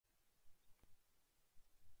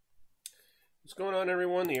What's going on,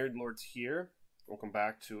 everyone? The Arid Lord's here. Welcome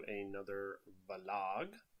back to another vlog.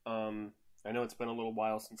 I know it's been a little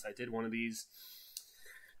while since I did one of these.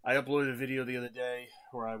 I uploaded a video the other day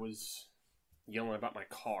where I was yelling about my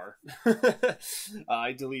car.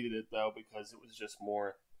 I deleted it, though, because it was just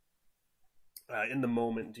more in the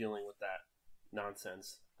moment dealing with that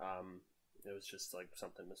nonsense. It was just like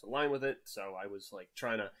something misaligned with it, so I was like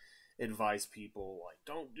trying to advise people, like,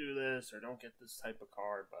 don't do this or don't get this type of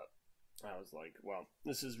car, but I was like, well,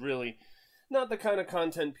 this is really not the kind of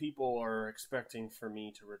content people are expecting for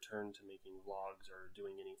me to return to making vlogs or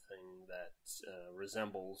doing anything that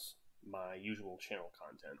resembles my usual channel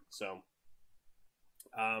content. So,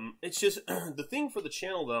 it's just, the thing for the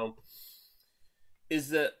channel, though, is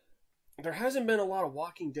that there hasn't been a lot of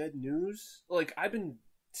Walking Dead news. Like, I've been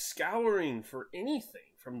scouring for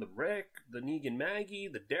anything from the Rick, the Negan Maggie,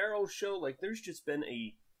 the Daryl show. Like, there's just been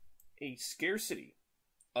a scarcity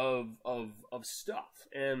of stuff,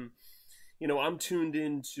 and you know, I'm tuned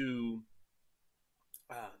into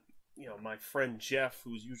you know, my friend Jeff,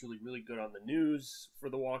 who's usually really good on the news for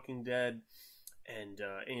The Walking Dead, and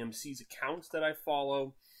AMC's accounts that I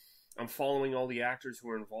follow. I'm following all the actors who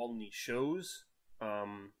are involved in these shows,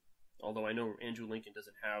 although I know Andrew Lincoln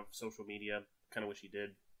doesn't have social media. Kind of wish he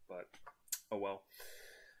did, but oh well.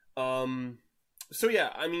 So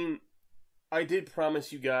yeah, I mean, I did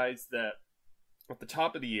promise you guys that at the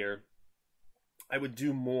top of the year, I would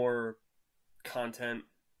do more content,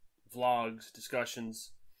 vlogs,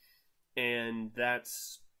 discussions, and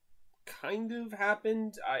that's kind of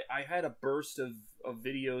happened. I had a burst of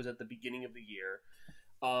videos at the beginning of the year,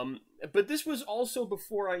 but this was also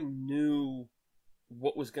before I knew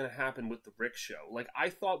what was going to happen with the Rick show. Like, I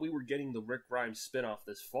thought we were getting the Rick Grimes spinoff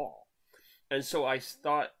this fall, and so I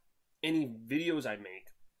thought any videos I make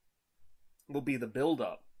will be the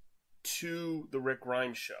build-up to the Rick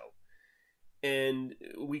Grimes show, and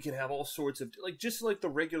we can have all sorts of, like, just like the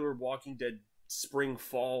regular Walking Dead spring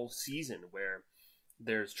fall season, where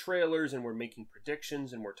there's trailers and we're making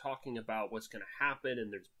predictions and we're talking about what's going to happen,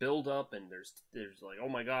 and there's build up and there's like, oh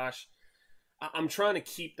my gosh, I'm trying to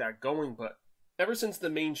keep that going. But ever since the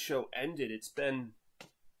main show ended, it's been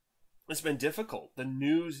difficult. The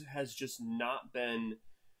news has just not been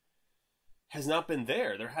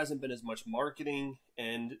there. There hasn't been as much marketing,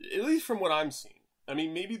 and at least from what I'm seeing. I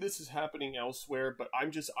mean, maybe this is happening elsewhere, but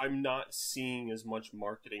I'm not seeing as much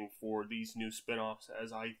marketing for these new spinoffs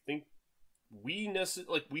as I think we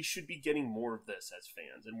should be getting more of this as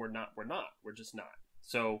fans, and we're just not.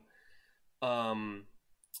 So,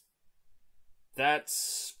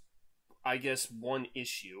 that's, I guess, one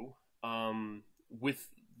issue with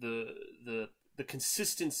the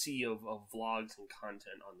consistency of vlogs and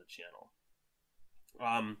content on the channel.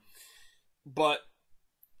 But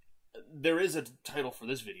there is a title for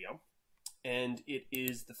this video, and it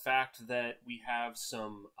is the fact that we have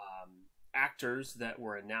some actors that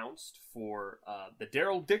were announced for the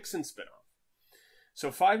Daryl Dixon spinoff. So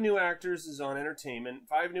 5 new actors is on Entertainment.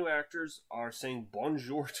 5 new actors are saying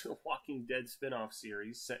bonjour to the Walking Dead spinoff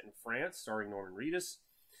series set in France, starring Norman Reedus.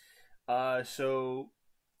 So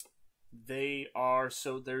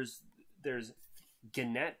there's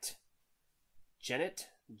Genet, Genet.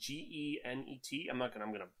 I'm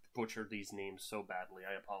gonna butcher these names so badly.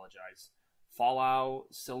 I apologize. Fallow,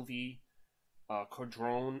 Sylvie,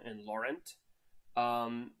 Cordron, and Laurent.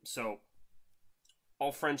 So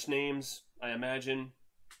all French names, I imagine.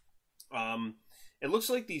 It looks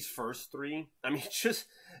like these first 3. I mean, just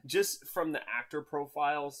from the actor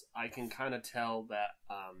profiles, I can kind of tell that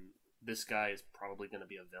this guy is probably going to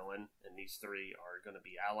be a villain, and these 3 are going to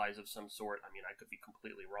be allies of some sort. I mean, I could be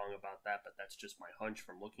completely wrong about that, but that's just my hunch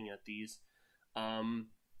from looking at these.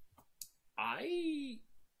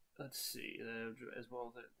 Let's see, as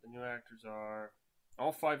well, the new actors are,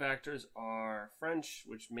 all 5 actors are French,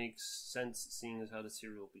 which makes sense seeing as how the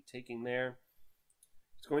series will be taking there.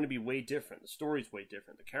 It's going to be way different. The story's way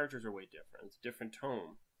different. The characters are way different. It's a different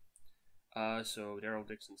tone. So Daryl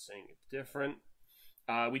Dixon's saying it's different.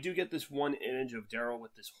 We do get this one image of Daryl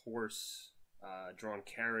with this horse drawn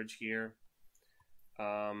carriage here.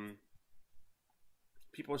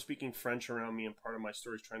 People are speaking French around me, and part of my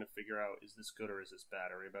story is trying to figure out, is this good or is this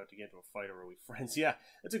bad? Are we about to get into a fight, or are we friends? Yeah,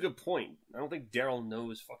 that's a good point. I don't think Daryl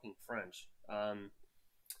knows fucking French.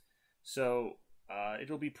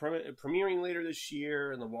 It'll be premiering later this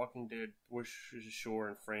year, and The Walking Dead pushes ashore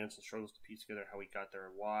in France and struggles to piece together how he got there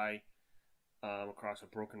and why. Across a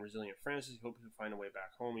broken, resilient France, he hopes to find a way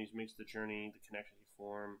back home. He makes the journey, the connections he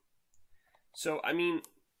form. So, I mean,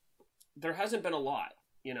 there hasn't been a lot,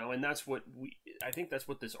 you know, and that's what I think that's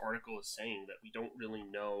what this article is saying, that we don't really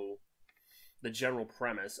know the general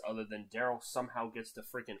premise, other than Daryl somehow gets to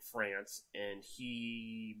freaking France, and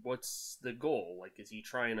what's the goal? Like, is he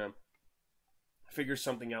trying to figure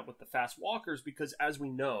something out with the fast walkers? Because as we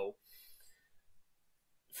know,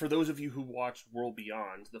 for those of you who watched World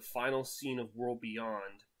Beyond, the final scene of World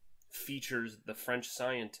Beyond features the French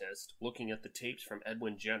scientist looking at the tapes from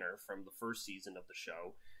Edwin Jenner from the first season of the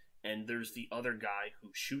show, and there's the other guy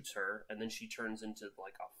who shoots her, and then she turns into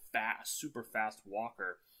like a super fast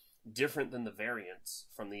walker, different than the variants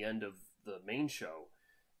from the end of the main show,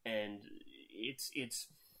 and it's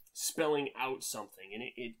spelling out something,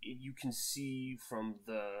 and you can see from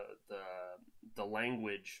the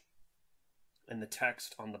language and the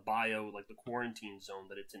text on the bio, like the quarantine zone,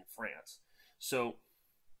 that it's in France. So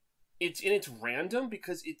it's random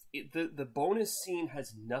because the bonus scene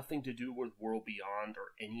has nothing to do with World Beyond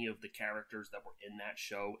or any of the characters that were in that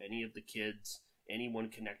show, any of the kids, anyone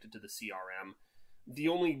connected to the CRM. The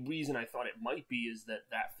only reason I thought it might be is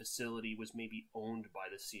that facility was maybe owned by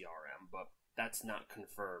the CRM, but that's not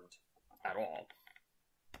confirmed at all.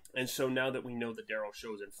 And so now that we know the Daryl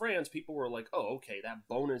show's in France, people were like, oh, okay, that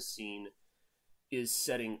bonus scene is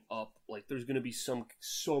setting up, like, there's going to be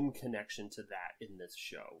some connection to that in this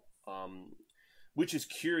show. Which is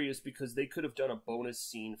curious because they could have done a bonus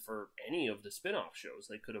scene for any of the spin-off shows.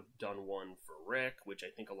 They could have done one for Rick, which I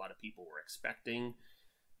think a lot of people were expecting.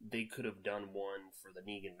 They could have done one for the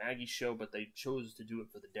Negan Maggie show, but they chose to do it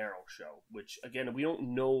for the Daryl show, which, again, we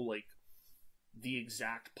don't know, like, the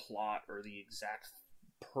exact plot or the exact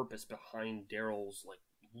purpose behind Daryl's, like,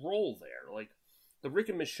 role there. Like, the Rick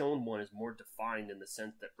and Michonne one is more defined in the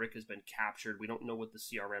sense that Rick has been captured. We don't know what the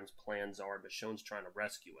CRM's plans are. Michonne's trying to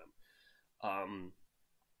rescue him.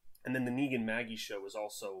 And then the Negan Maggie show is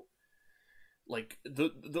also, like,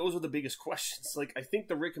 those are the biggest questions. Like, I think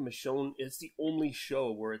the Rick and Michonne is the only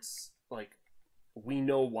show where it's, like, we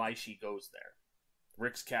know why she goes there.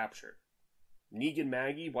 Rick's captured. Negan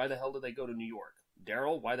Maggie, why the hell did they go to New York?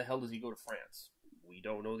 Daryl, why the hell does he go to France? We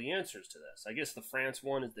don't know the answers to this. I guess the France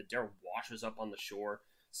one is that Daryl washes up on the shore.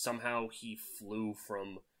 Somehow he flew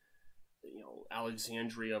from,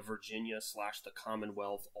 Alexandria, Virginia / the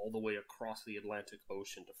Commonwealth all the way across the Atlantic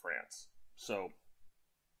Ocean to France. So,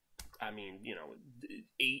 I mean,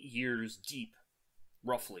 8 years deep,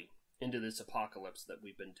 roughly, into this apocalypse that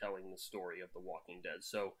we've been telling the story of The Walking Dead.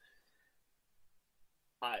 So,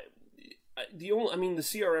 the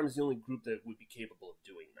CRM is the only group that would be capable of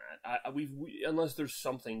doing that. Unless there's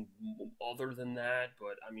something other than that,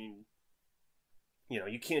 but I mean,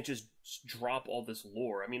 you can't just drop all this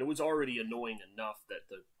lore. I mean, it was already annoying enough that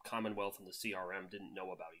the Commonwealth and the CRM didn't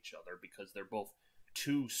know about each other because they're both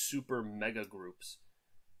two super mega groups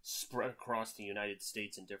spread across the United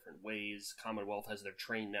States in different ways. Commonwealth has their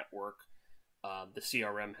train network. The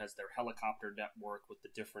CRM has their helicopter network with the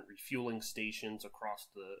different refueling stations across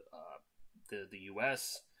the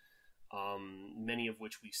U.S., many of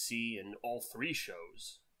which we see in all three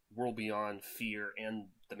shows, World Beyond, Fear, and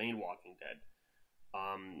the main Walking Dead.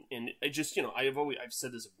 And it just, I've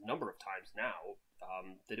said this a number of times now,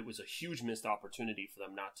 that it was a huge missed opportunity for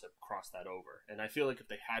them not to cross that over. And I feel like if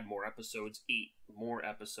they had more episodes, 8 more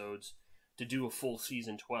episodes, to do a full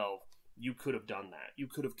season 12, you could have done that. You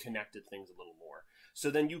could have connected things a little more. So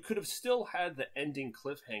then you could have still had the ending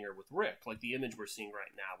cliffhanger with Rick, like the image we're seeing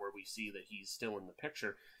right now where we see that he's still in the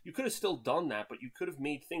picture. You could have still done that, but you could have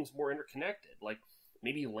made things more interconnected. Like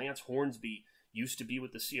maybe Lance Hornsby used to be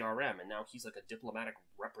with the CRM, and now he's like a diplomatic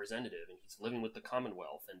representative, and he's living with the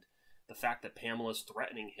Commonwealth. And the fact that Pamela's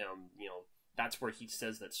threatening him, that's where he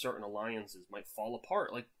says that certain alliances might fall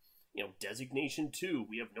apart. Like, Designation 2,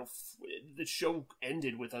 we have the show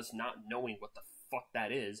ended with us not knowing what the fuck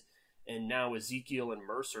that is, and now Ezekiel and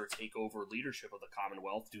Mercer take over leadership of the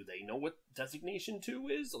Commonwealth. Do they know what Designation 2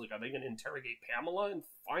 is? Like, are they going to interrogate Pamela and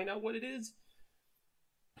find out what it is?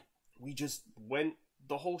 We just went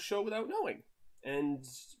the whole show without knowing. And,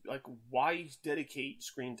 like, why dedicate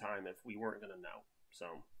screen time if we weren't going to know?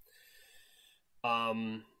 So,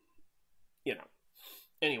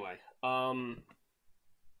 Anyway, I'm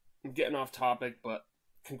getting off topic, but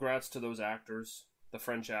congrats to those actors, the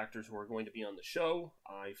French actors who are going to be on the show.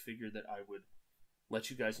 I figured that I would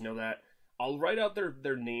let you guys know that. I'll write out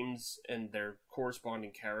their names and their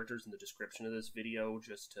corresponding characters in the description of this video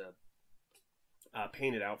just to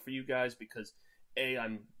paint it out for you guys, because A,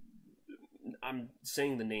 I'm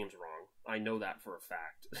saying the names wrong. I know that for a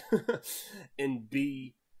fact. And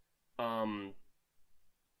B,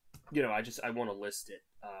 I want to list it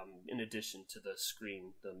in addition to the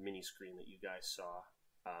screen, the mini screen that you guys saw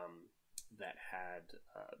that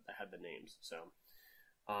had the names. So,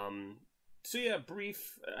 So yeah,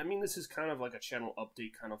 brief. I mean, this is kind of like a channel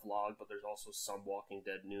update kind of vlog, but there's also some Walking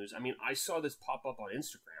Dead news. I mean, I saw this pop up on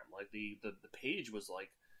Instagram. Like the page was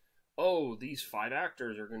like, "Oh, these 5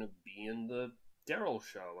 actors are going to be in the Daryl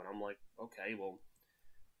show," and I'm like, "Okay, well,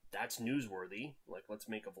 that's newsworthy. Like, let's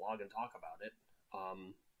make a vlog and talk about it."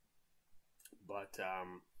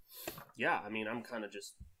 Yeah, I mean, I'm kind of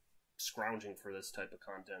just scrounging for this type of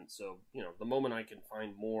content. So, you know, the moment I can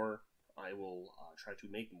find more, I will try to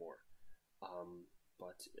make more.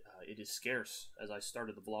 But it is scarce, as I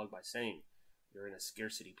started the vlog by saying. You're in a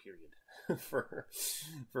scarcity period for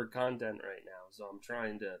content right now. So I'm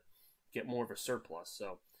trying to get more of a surplus.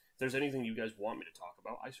 So if there's anything you guys want me to talk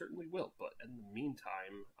about, I certainly will. But in the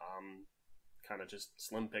meantime, kind of just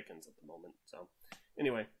slim pickings at the moment. So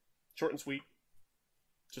anyway, short and sweet.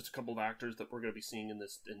 Just a couple of actors that we're going to be seeing in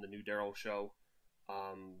the new Daryl show.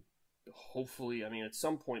 Hopefully, I mean, at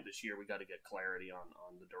some point this year, we got to get clarity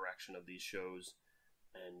on the direction of these shows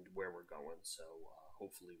and where we're going. So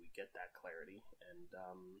hopefully we get that clarity and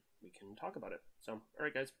we can talk about it. So, all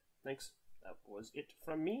right, guys, thanks. That was it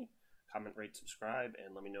from me. Comment, rate, subscribe,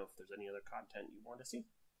 and let me know if there's any other content you want to see.